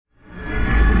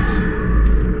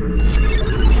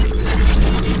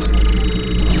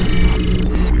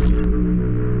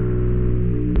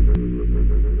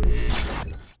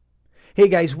Hey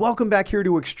guys, welcome back here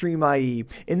to XtremeIE.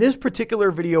 In this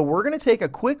particular video, we're going to take a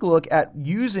quick look at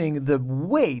using the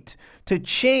weight to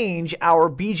change our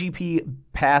BGP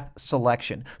path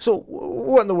selection. So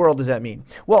what in the world does that mean?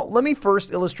 Well, let me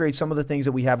first illustrate some of the things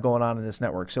that we have going on in this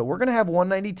network. So we're going to have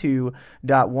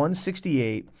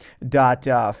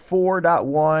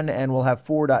 192.168.4.1 and we'll have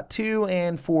 4.2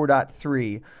 and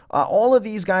 4.3. All of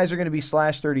these guys are going to be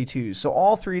 /32s. So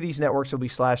all three of these networks will be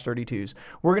 /32s.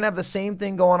 We're going to have the same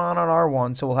thing going on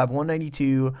R1. So we'll have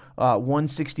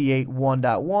 192.168.1.1,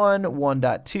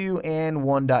 1.2, and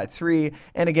 1.3.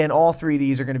 And again, all three of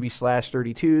these are going to be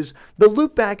 /32s. The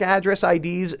loopback address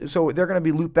IDs, so they're going to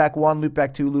be loopback 1,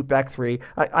 loopback 2, loopback 3.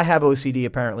 I have OCD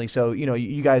apparently, so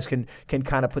you guys can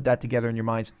kind of put that together in your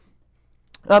minds.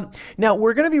 Now,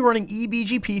 we're going to be running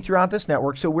eBGP throughout this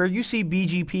network, so where you see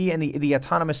BGP and the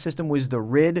autonomous system was the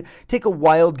RID, take a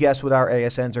wild guess what our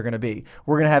ASNs are going to be.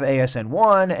 We're going to have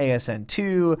ASN1,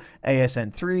 ASN2,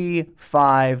 ASN3,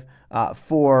 5,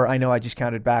 4, I know I just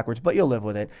counted backwards, but you'll live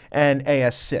with it, and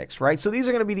AS6, right? So these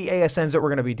are going to be the ASNs that we're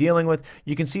going to be dealing with.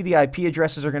 You can see the IP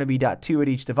addresses are going to be .2 at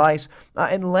each device.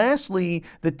 And lastly,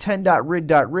 the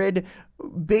 10.rid.rid,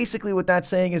 basically what that's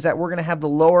saying is that we're going to have the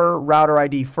lower router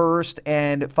ID first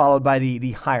and followed by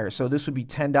the higher. So this would be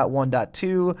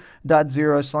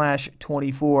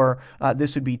 10.1.2.0/24.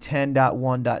 This would be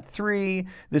 10.1.3.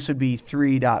 This would be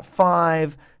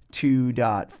 3.5,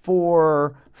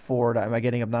 2.4, 4. Am I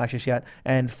getting obnoxious yet?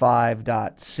 And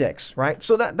 5.6, right?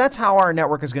 So that's how our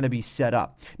network is going to be set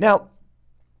up. Now,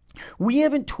 we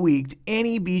haven't tweaked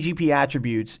any BGP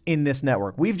attributes in this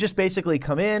network. We've just basically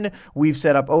come in, we've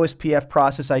set up OSPF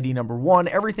process ID number 1,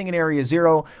 everything in area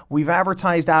 0. We've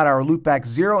advertised out our loopback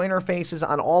 0 interfaces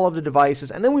on all of the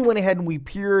devices, and then we went ahead and we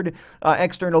peered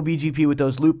external BGP with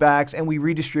those loopbacks, and we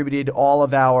redistributed all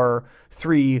of our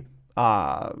three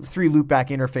loopback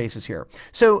interfaces here.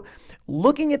 So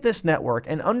looking at this network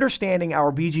and understanding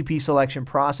our BGP selection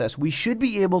process, we should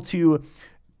be able to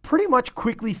pretty much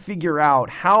quickly figure out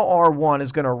how R1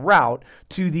 is going to route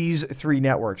to these three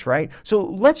networks, right? So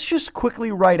let's just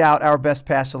quickly write out our best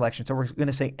path selection. So we're going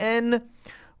to say N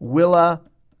Willa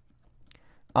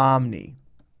Omni.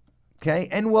 Okay,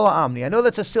 N Willa Omni. I know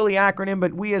that's a silly acronym,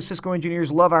 but we as Cisco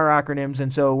engineers love our acronyms,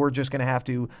 and so we're just going to have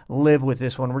to live with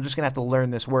this one. We're just going to have to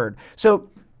learn this word.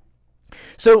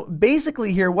 So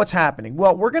basically here, what's happening?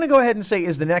 Well, we're going to go ahead and say,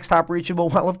 is the next hop reachable?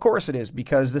 Well, of course it is,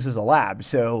 because this is a lab.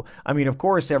 So, I mean, of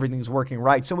course everything's working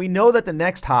right. So we know that the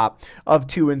next hop of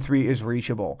 2 and 3 is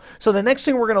reachable. So the next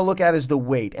thing we're going to look at is the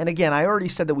weight. And again, I already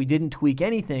said that we didn't tweak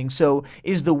anything. So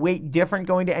is the weight different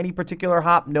going to any particular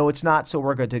hop? No, it's not. So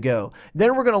we're good to go.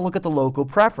 Then we're going to look at the local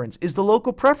preference. Is the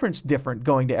local preference different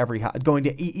going to every hop,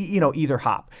 either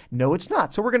hop? No, it's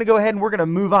not. So we're going to go ahead and we're going to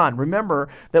move on. Remember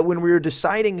that when we were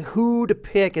deciding who to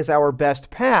pick as our best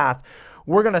path,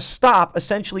 we're going to stop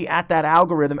essentially at that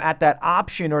algorithm, at that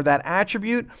option or that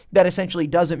attribute that essentially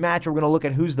doesn't match. We're going to look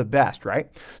at who's the best, right?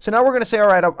 So now we're going to say, all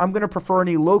right, I'm going to prefer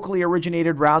any locally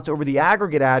originated routes over the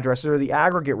aggregate addresses or the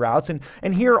aggregate routes.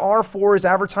 And here R4 is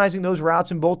advertising those routes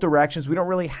in both directions. We don't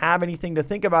really have anything to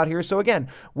think about here. So again,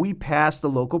 we pass the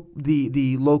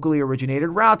locally originated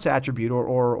routes attribute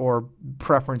or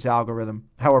preference algorithm,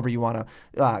 however you want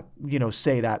to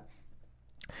say that.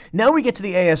 Now we get to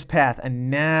the AS path, and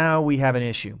now we have an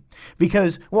issue.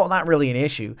 Because, well, not really an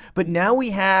issue, but now we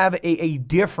have a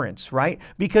difference, right?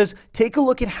 Because take a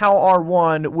look at how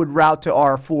R1 would route to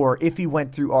R4 if he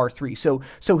went through R3.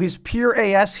 So his pure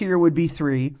AS here would be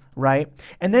 3, right?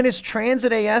 And then his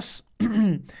transit AS...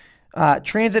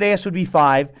 transit AS would be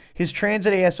 5, his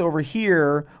transit AS over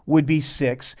here would be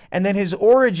 6, and then his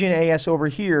origin AS over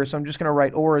here, so I'm just going to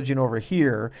write origin over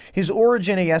here, his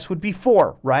origin AS would be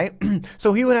 4, right?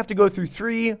 So he would have to go through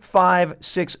 3, 5,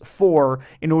 6, 4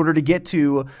 in order to get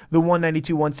to the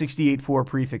 192.168.4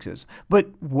 prefixes. But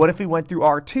what if he went through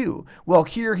R2? Well,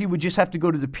 here he would just have to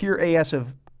go to the pure AS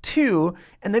of 2,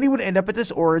 and then he would end up at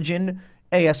this origin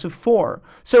AS of 4.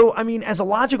 So, I mean, as a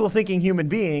logical thinking human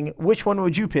being, which one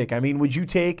would you pick? I mean, would you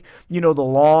take, the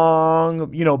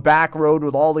long, back road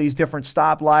with all these different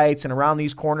stoplights and around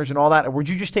these corners and all that? Or would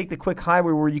you just take the quick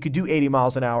highway where you could do 80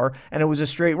 miles an hour and it was a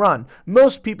straight run?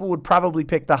 Most people would probably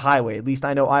pick the highway. At least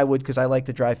I know I would, because I like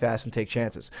to drive fast and take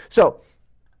chances. So,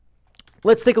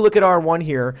 let's take a look at R1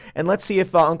 here, and let's see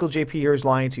if Uncle JP here is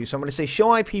lying to you. So I'm going to say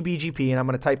show IP BGP, and I'm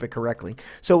going to type it correctly.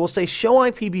 So we'll say show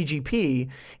IP BGP,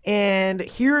 and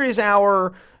here is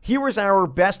our here is our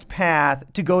best path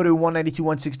to go to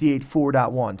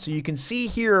 192.168.4.1. So you can see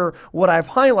here what I've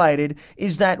highlighted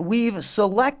is that we've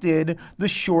selected the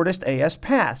shortest AS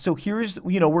path. So here's,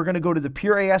 we're going to go to the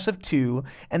pure AS of 2,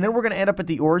 and then we're going to end up at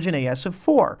the origin AS of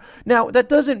 4. Now, that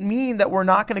doesn't mean that we're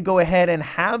not going to go ahead and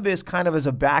have this kind of as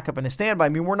a backup and a standby. I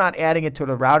mean, we're not adding it to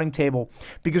the routing table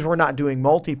because we're not doing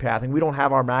multipathing. We don't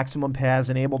have our maximum paths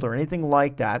enabled or anything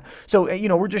like that. So,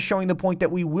 we're just showing the point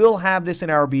that we will have this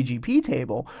in our BGP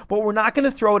table, but we're not going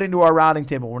to throw it into our routing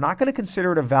table. We're not going to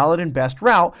consider it a valid and best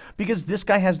route because this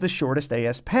guy has the shortest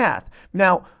AS path.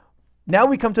 Now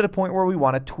we come to the point where we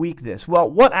want to tweak this. Well,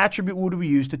 what attribute would we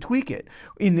use to tweak it?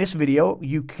 In this video,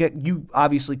 you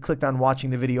obviously clicked on watching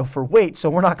the video for weight, so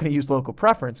we're not going to use local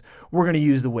preference. We're going to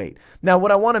use the weight. Now,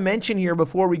 what I want to mention here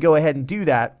before we go ahead and do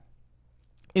that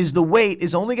is the weight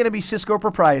is only going to be Cisco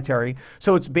proprietary.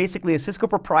 So it's basically a Cisco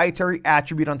proprietary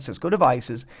attribute on Cisco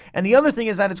devices. And the other thing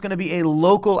is that it's going to be a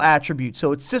local attribute.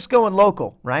 So it's Cisco and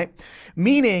local, right?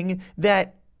 Meaning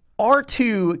that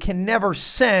R2 can never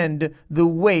send the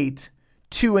weight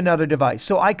to another device.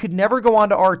 So I could never go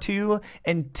onto R2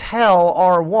 and tell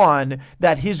R1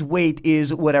 that his weight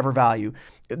is whatever value.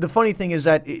 The funny thing is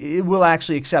that it will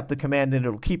actually accept the command and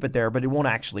it'll keep it there, but it won't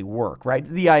actually work, right?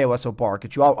 The iOS will bark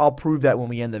at you. I'll prove that when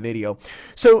we end the video.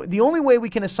 So the only way we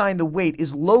can assign the weight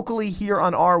is locally here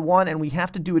on R1, and we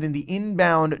have to do it in the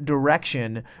inbound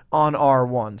direction on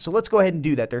R1. So let's go ahead and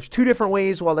do that. There's two different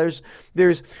ways. Well, there's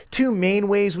two main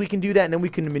ways we can do that, and then we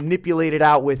can manipulate it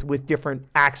out with different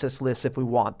access lists if we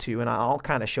want to, and I'll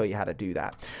kind of show you how to do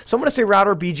that. So I'm going to say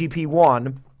router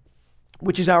BGP1,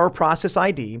 which is our process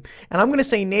ID. And I'm going to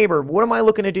say neighbor. What am I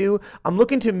looking to do? I'm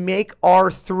looking to make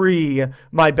R3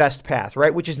 my best path,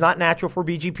 right? Which is not natural for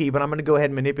BGP, but I'm going to go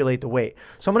ahead and manipulate the weight.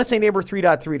 So I'm going to say neighbor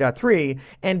 3.3.3,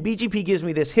 and BGP gives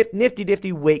me this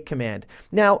nifty weight command.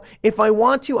 Now, if I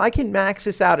want to, I can max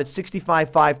this out at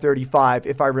 65.535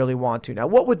 if I really want to. Now,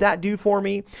 what would that do for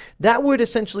me? That would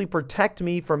essentially protect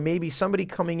me from maybe somebody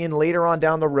coming in later on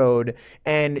down the road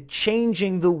and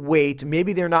changing the weight.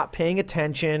 Maybe they're not paying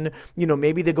attention.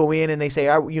 Maybe they go in and they say,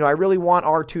 I really want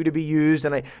R2 to be used,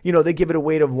 and they give it a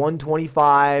weight of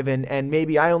 125, and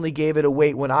maybe I only gave it a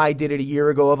weight when I did it a year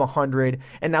ago of 100,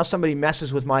 and now somebody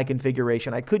messes with my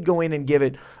configuration. I could go in and give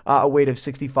it a weight of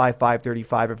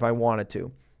 65.535 if I wanted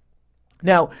to.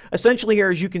 Now, essentially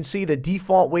here, as you can see, the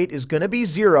default weight is going to be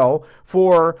 0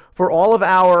 for all of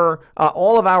our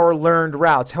learned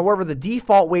routes. However, the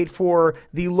default weight for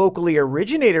the locally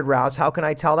originated routes, how can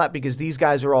I tell that? Because these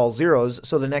guys are all zeros,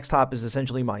 so the next hop is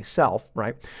essentially myself,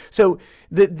 right? So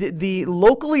the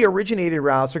locally originated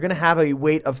routes are going to have a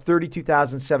weight of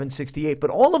 32,768,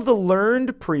 but all of the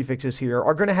learned prefixes here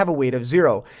are going to have a weight of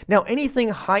 0. Now, anything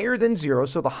higher than 0,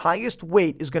 so the highest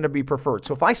weight is going to be preferred.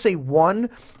 So if I say 1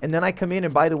 and then I come in,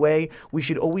 and by the way, we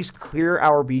should always clear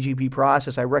our BGP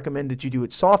process. I recommend that you do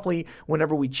it softly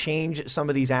whenever we change some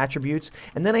of these attributes.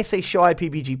 And then I say show IP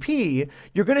BGP,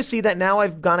 you're going to see that now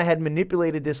I've gone ahead and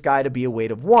manipulated this guy to be a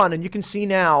weight of 1. And you can see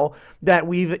now that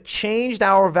we've changed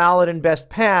our valid and best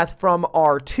path from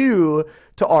R2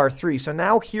 to R3. So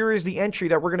now here is the entry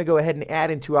that we're going to go ahead and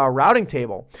add into our routing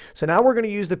table. So now we're going to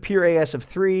use the pure AS of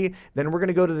 3, then we're going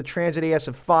to go to the transit AS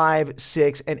of 5,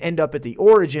 6, and end up at the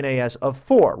origin AS of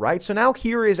 4, right? So now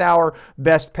here is our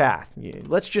best path.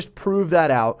 Let's just prove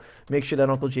that out. Make sure that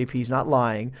Uncle JP is not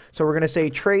lying. So we're going to say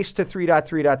trace to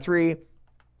 3.3.3.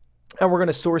 And we're going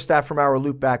to source that from our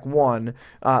loopback 1.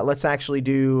 Let's actually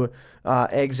do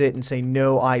exit and say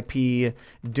no IP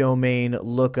domain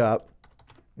lookup.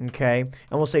 Okay, and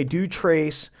we'll say do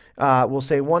trace. We'll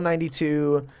say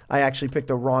 192. I actually picked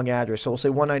the wrong address, so we'll say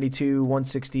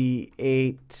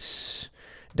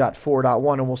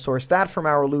 192.168.4.1, and we'll source that from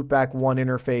our loopback 1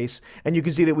 interface. And you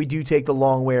can see that we do take the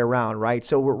long way around, right?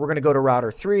 So we're going to go to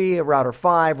router 3, router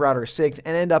 5, router 6,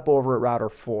 and end up over at router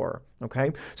 4.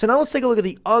 Okay, so now let's take a look at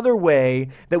the other way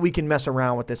that we can mess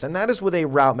around with this, and that is with a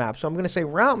route map. So I'm going to say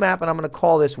route map, and I'm going to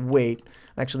call this weight.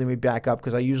 Actually, let me back up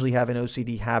because I usually have an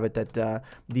OCD habit that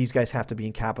these guys have to be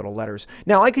in capital letters.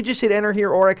 Now, I could just hit enter here,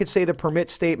 or I could say the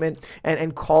permit statement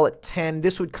and call it 10.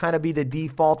 This would kind of be the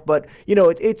default, but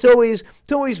it's always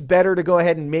better to go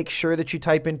ahead and make sure that you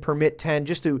type in permit 10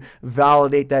 just to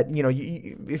validate that,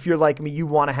 if you're like me, you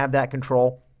want to have that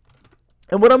control.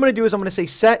 And what I'm going to do is I'm going to say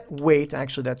set weight.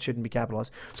 Actually, that shouldn't be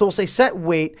capitalized. So we'll say set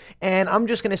weight, and I'm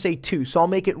just going to say 2. So I'll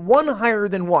make it 1 higher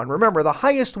than 1. Remember, the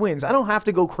highest wins. I don't have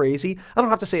to go crazy. I don't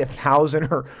have to say 1,000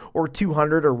 or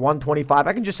 200 or 125.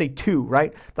 I can just say 2,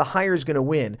 right? The higher is going to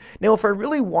win. Now, if I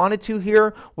really wanted to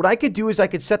here, what I could do is I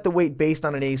could set the weight based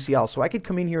on an ACL. So I could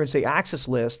come in here and say access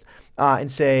list,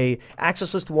 and say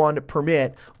access list 1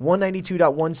 permit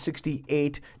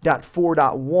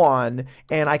 192.168.4.1,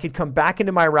 and I could come back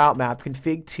into my route map,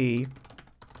 config T,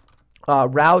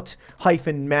 route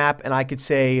hyphen map, and I could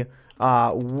say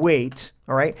weight,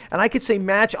 all right? And I could say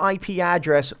match IP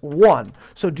address 1.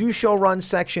 So do show run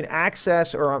section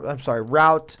access, or I'm sorry,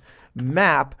 route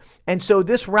map. And so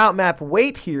this route map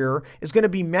weight here is going to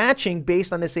be matching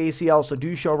based on this ACL. So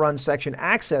do show run section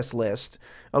access list.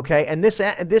 Okay, and this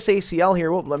ACL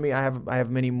here, well, I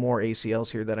have many more ACLs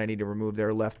here that I need to remove that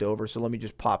are left over. So let me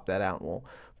just pop that out, and we'll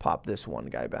pop this one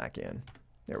guy back in.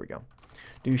 There we go.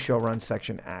 Do show run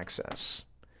section access.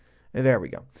 And there we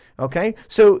go. Okay,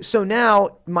 so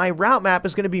now my route map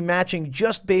is going to be matching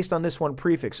just based on this one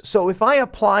prefix. So if I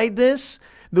applied this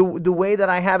the way that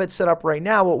I have it set up right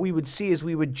now, what we would see is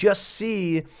we would just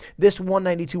see this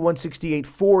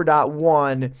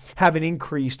 192.168.4.1 have an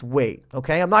increased weight.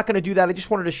 Okay, I'm not going to do that. I just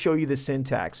wanted to show you the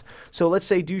syntax. So let's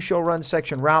say do show run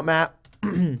section route map.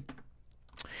 And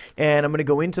I'm going to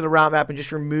go into the route map and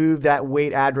just remove that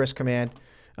weight address command.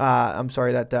 I'm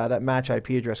sorry, that match IP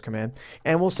address command.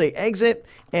 And we'll say exit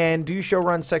and do show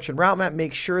run section route map.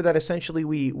 Make sure that essentially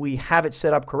we have it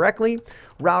set up correctly.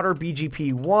 Router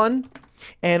BGP 1.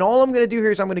 And all I'm going to do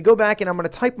here is I'm going to go back and I'm going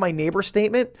to type my neighbor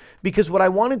statement, because what I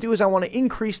want to do is I want to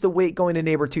increase the weight going to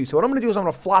neighbor 2. So what I'm going to do is I'm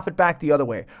going to flop it back the other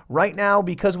way. Right now,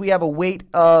 because we have a weight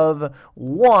of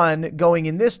 1 going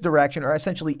in this direction, or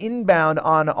essentially inbound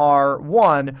on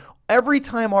R1, every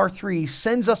time R3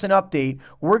 sends us an update,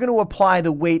 we're going to apply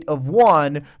the weight of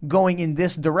 1 going in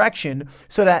this direction,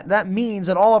 so that means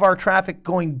that all of our traffic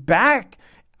going back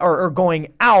or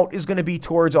going out is going to be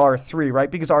towards R3,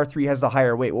 right? Because R3 has the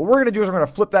higher weight. What we're going to do is we're going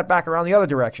to flip that back around the other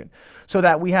direction, so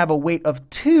that we have a weight of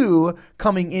 2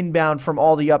 coming inbound from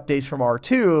all the updates from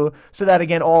R2, so that,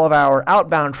 again, all of our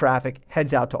outbound traffic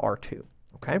heads out to R2,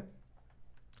 okay?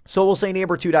 So we'll say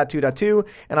neighbor 2.2.2,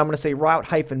 and I'm going to say route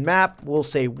hyphen map. We'll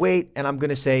say weight, and I'm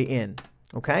going to say in.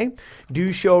 Okay,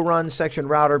 do show run section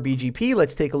router BGP.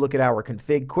 Let's take a look at our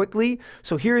config quickly.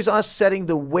 So here's us setting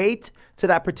the weight to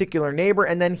that particular neighbor,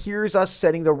 and then here's us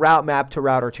setting the route map to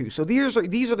router 2. So these are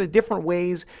the different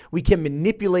ways we can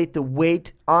manipulate the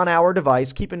weight on our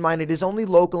device. Keep in mind it is only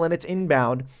local and it's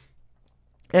inbound.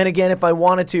 And again, if I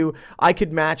wanted to, I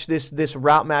could match this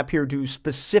route map here to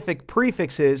specific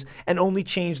prefixes and only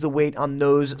change the weight on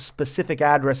those specific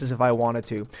addresses if I wanted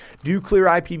to. Do clear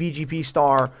IP BGP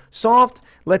star soft.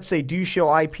 Let's say do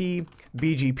show IP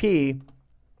BGP.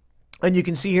 And you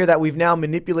can see here that we've now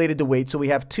manipulated the weight. So we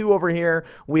have 2 over here,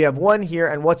 we have 1 here,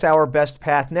 and what's our best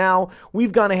path now?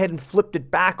 We've gone ahead and flipped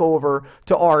it back over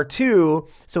to R2.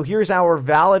 So here's our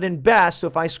valid and best. So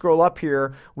if I scroll up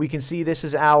here, we can see this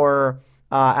is our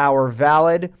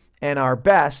valid and our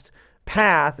best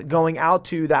path going out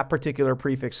to that particular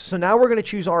prefix. So now we're going to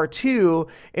choose R2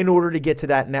 in order to get to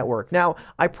that network. Now,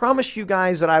 I promised you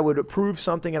guys that I would approve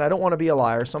something, and I don't want to be a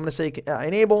liar, so I'm going to say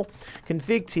enable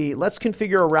config T. Let's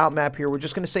configure a route map here. We're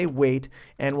just going to say weight,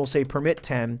 and we'll say permit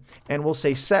 10, and we'll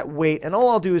say set weight, and all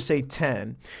I'll do is say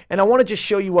 10. And I want to just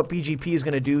show you what BGP is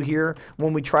going to do here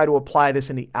when we try to apply this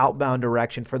in the outbound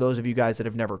direction for those of you guys that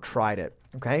have never tried it.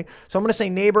 Okay, so I'm going to say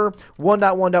neighbor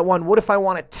 1.1.1. What if I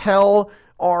want to tell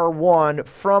R1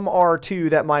 from R2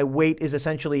 that my weight is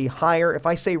essentially higher? If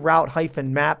I say route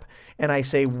hyphen map and I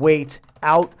say weight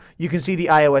out, you can see the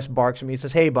iOS barks at me. It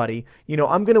says, hey buddy, you know,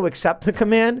 I'm going to accept the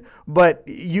command, but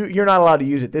you're not allowed to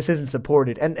use it. This isn't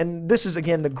supported. And this is,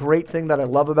 again, the great thing that I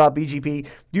love about BGP.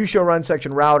 Do show run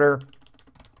section router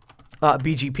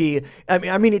BGP.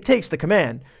 I mean, it takes the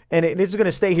command, and it's going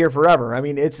to stay here forever. I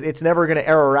mean, it's never going to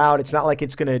error out. It's not like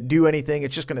it's going to do anything.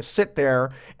 It's just going to sit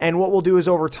there. And what we'll do is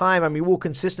over time, I mean, we'll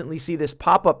consistently see this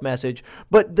pop-up message.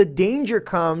 But the danger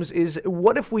comes is,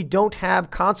 what if we don't have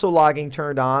console logging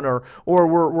turned on, or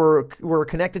we're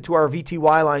connected to our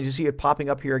VTY lines? You see it popping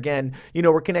up here again. You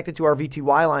know, we're connected to our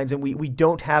VTY lines, and we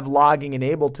don't have logging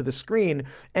enabled to the screen,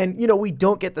 and you know, we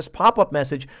don't get this pop-up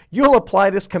message. You'll apply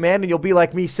this command, and you'll be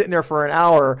like me, sitting there for an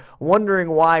hour wondering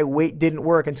why wait didn't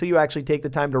work, until until you actually take the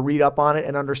time to read up on it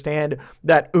and understand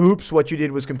that, oops, what you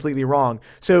did was completely wrong.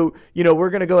 So, we're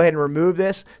going to go ahead and remove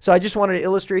this. So I just wanted to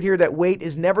illustrate here that weight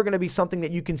is never going to be something that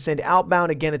you can send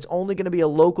outbound. Again, it's only going to be a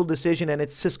local decision, and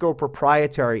it's Cisco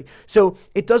proprietary. So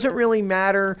it doesn't really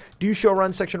matter, do you show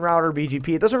run section router or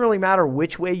BGP? It doesn't really matter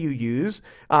which way you use.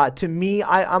 To me,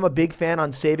 I'm a big fan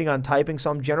on saving on typing,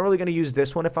 so I'm generally going to use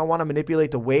this one if I want to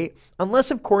manipulate the weight, unless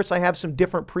of course I have some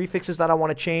different prefixes that I want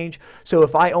to change. So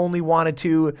if I only wanted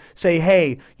to say,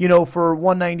 hey, for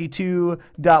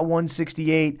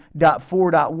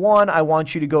 192.168.4.1, I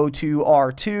want you to go to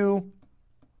R2.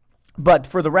 But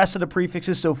for the rest of the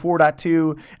prefixes, so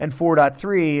 4.2 and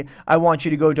 4.3, I want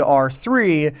you to go to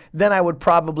R3. Then I would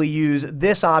probably use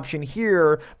this option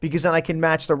here, because then I can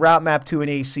match the route map to an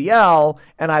ACL,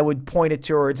 and I would point it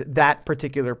towards that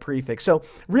particular prefix. So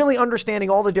really understanding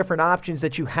all the different options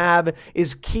that you have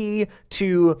is key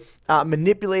to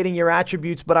manipulating your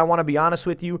attributes. But I want to be honest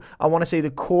with you, I want to say the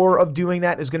core of doing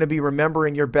that is going to be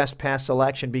remembering your best path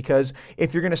selection, because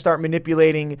if you're going to start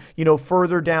manipulating,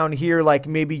 further down here, like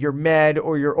maybe your med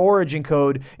or your origin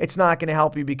code, it's not going to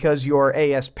help you, because your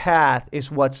AS path is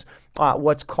what's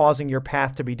causing your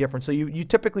path to be different. So you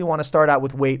typically want to start out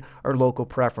with weight or local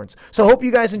preference. So I hope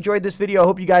you guys enjoyed this video. I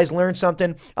hope you guys learned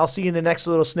something. I'll see you in the next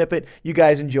little snippet. You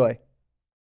guys enjoy.